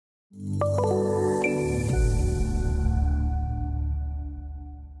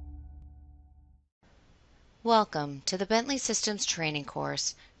Welcome to the Bentley Systems training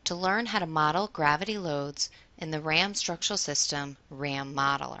course to learn how to model gravity loads in the RAM structural system RAM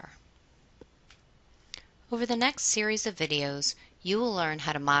Modeler. Over the next series of videos, you will learn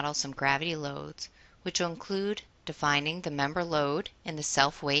how to model some gravity loads, which will include defining the member load and the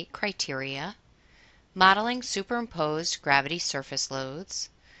self-weight criteria, modeling superimposed gravity surface loads,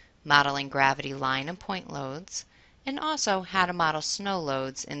 modeling gravity line and point loads, and also how to model snow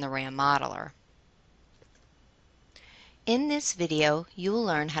loads in the RAM Modeler. In this video, you will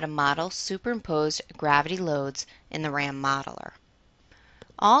learn how to model superimposed gravity loads in the RAM Modeler.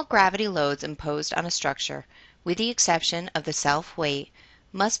 All gravity loads imposed on a structure, with the exception of the self-weight,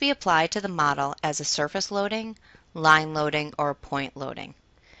 must be applied to the model as a surface loading, line loading, or point loading.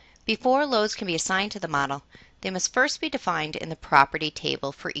 Before loads can be assigned to the model, they must first be defined in the property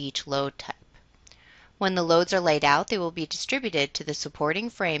table for each load type. When the loads are laid out, they will be distributed to the supporting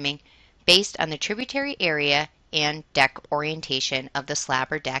framing based on the tributary area and deck orientation of the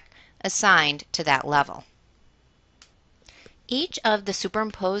slab or deck assigned to that level. Each of the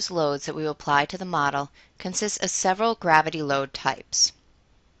superimposed loads that we will apply to the model consists of several gravity load types.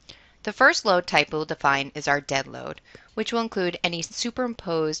 The first load type we will define is our dead load, which will include any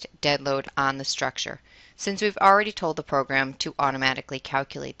superimposed dead load on the structure, since we've already told the program to automatically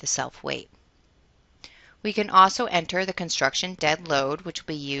calculate the self-weight. We can also enter the construction dead load, which will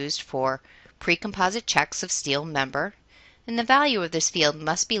be used for pre-composite checks of steel member, and the value of this field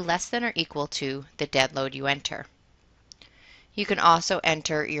must be less than or equal to the dead load you enter. You can also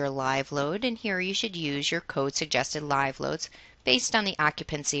enter your live load, and here you should use your code suggested live loads based on the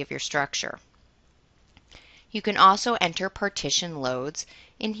occupancy of your structure. You can also enter partition loads,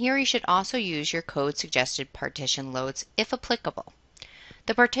 and here you should also use your code suggested partition loads if applicable.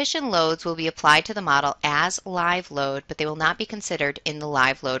 The partition loads will be applied to the model as live load, but they will not be considered in the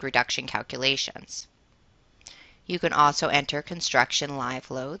live load reduction calculations. You can also enter construction live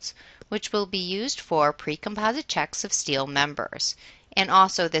loads, which will be used for pre-composite checks of steel members, and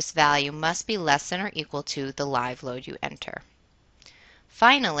also this value must be less than or equal to the live load you enter.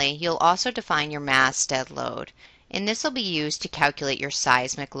 Finally, you'll also define your mass dead load, and this will be used to calculate your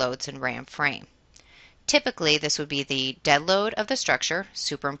seismic loads in RAM frame. Typically, this would be the dead load of the structure,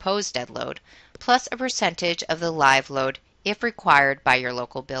 superimposed dead load, plus a percentage of the live load if required by your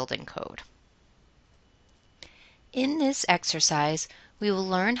local building code. In this exercise, we will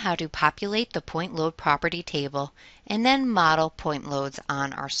learn how to populate the point load property table and then model point loads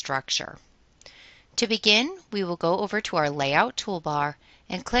on our structure. To begin, we will go over to our Layout toolbar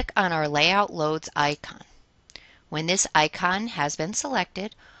and click on our Layout Loads icon. When this icon has been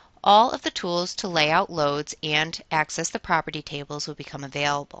selected, all of the tools to lay out loads and access the property tables will become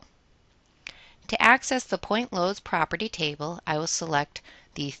available. To access the point loads property table, I will select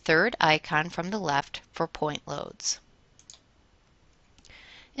the third icon from the left for point loads.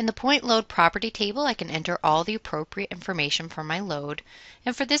 In the point load property table, I can enter all the appropriate information for my load,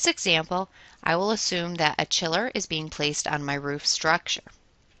 and for this example, I will assume that a chiller is being placed on my roof structure.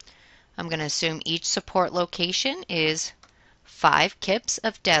 I'm going to assume each support location is 5 kips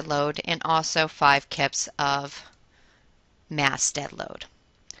of dead load and also 5 kips of mass dead load.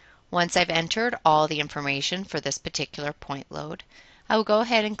 Once I've entered all the information for this particular point load, I will go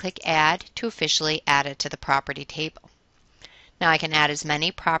ahead and click Add to officially add it to the property table. Now I can add as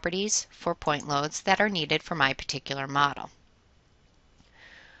many properties for point loads that are needed for my particular model.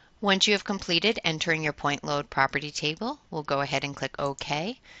 Once you have completed entering your point load property table, we'll go ahead and click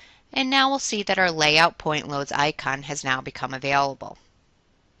OK. And now we'll see that our Layout Point Loads icon has now become available.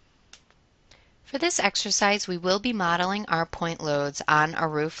 For this exercise, we will be modeling our point loads on a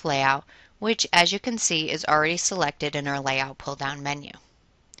roof layout, which, as you can see, is already selected in our Layout pull-down menu.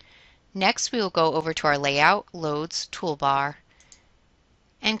 Next, we will go over to our Layout Loads toolbar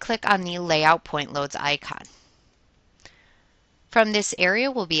and click on the Layout Point Loads icon. From this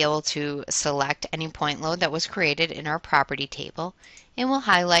area, we'll be able to select any point load that was created in our property table, and we'll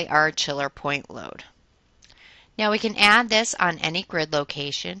highlight our chiller point load. Now we can add this on any grid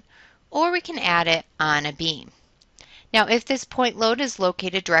location, or we can add it on a beam. Now if this point load is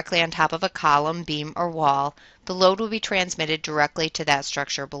located directly on top of a column, beam, or wall, the load will be transmitted directly to that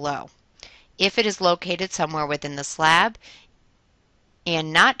structure below. If it is located somewhere within the slab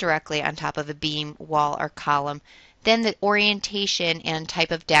and not directly on top of a beam, wall, or column, then the orientation and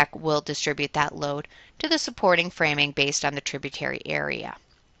type of deck will distribute that load to the supporting framing based on the tributary area.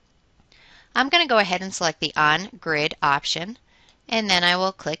 I'm going to go ahead and select the On Grid option, and then I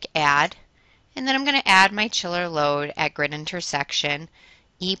will click Add, and then I'm going to add my chiller load at grid intersection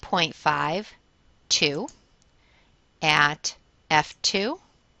E.5, 2, at F2,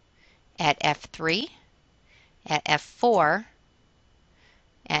 at F3, at F4,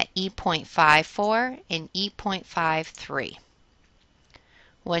 at E.54, and E.53.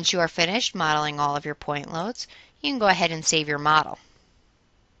 Once you are finished modeling all of your point loads, you can go ahead and save your model.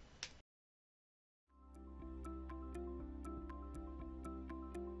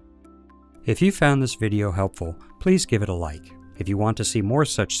 If you found this video helpful, please give it a like. If you want to see more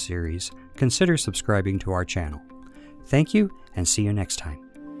such series, consider subscribing to our channel. Thank you, and see you next time.